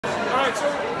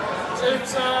Alright, so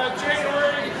it's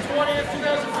January 20th,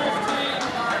 2015,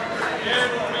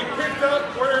 and we picked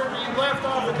up where we left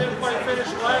off and didn't quite finish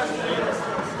last week.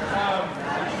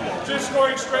 Just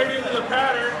going straight into the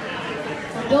pattern.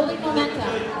 Building momentum.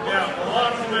 Yeah, a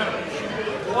lot of momentum.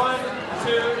 1,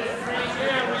 2, 3,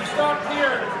 and we stopped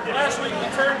here. Last week we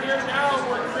turned here, now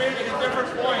we're creating a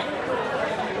different point.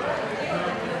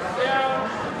 Down,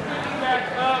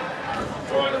 back up,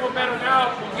 throwing the momentum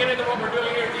out, we'll get into what we're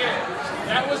doing here again.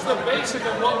 That was the basic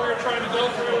of what we were trying to go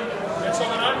through, and so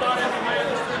that I'm not in the way,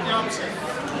 let's do the opposite.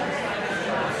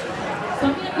 So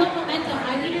I'm going to build momentum.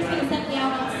 My leader's going to set me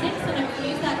out on 6, and I'm going to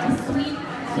use that to sweep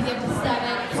to get to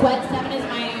 7. Sweat 7 is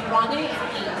my rendezvous,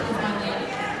 and 8 is my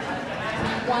landing.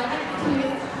 1, 2,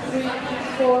 3,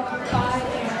 4, 5,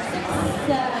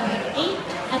 6, 7, 8.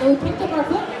 And then we picked up our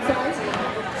foot, sorry.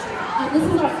 And this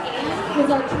is our and, this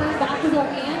is our turn back is our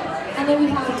and then we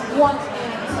have 1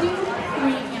 and 2,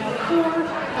 3 and 4,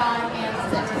 5 and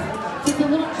 6. So it's a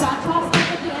little cha-cha step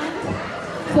at the end.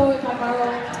 So if I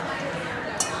borrow,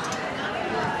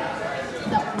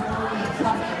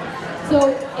 so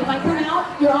if I come out,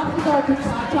 your options are to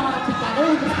cha-cha together,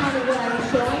 which is kind of what I was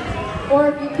showing. Or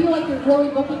if you feel like you're really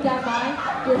looking down mine,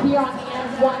 you're here on the end,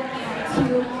 1 and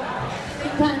 2. You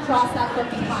can kind of cross that from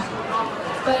behind.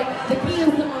 But the key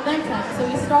is the momentum. So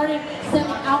we started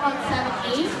setting out on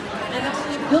 7, 8, and then when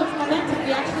we built momentum,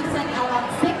 we actually set out on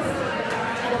 6.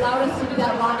 It allowed us to do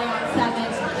that landing on 7,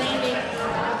 landing,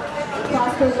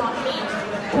 crossroads on 8,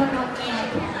 turn on and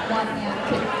 1 and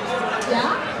 2.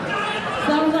 Yeah?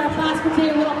 So that was our class for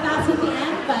today, a little fast at the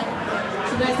end, but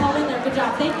you guys held in there. Good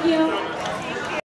job. Thank you.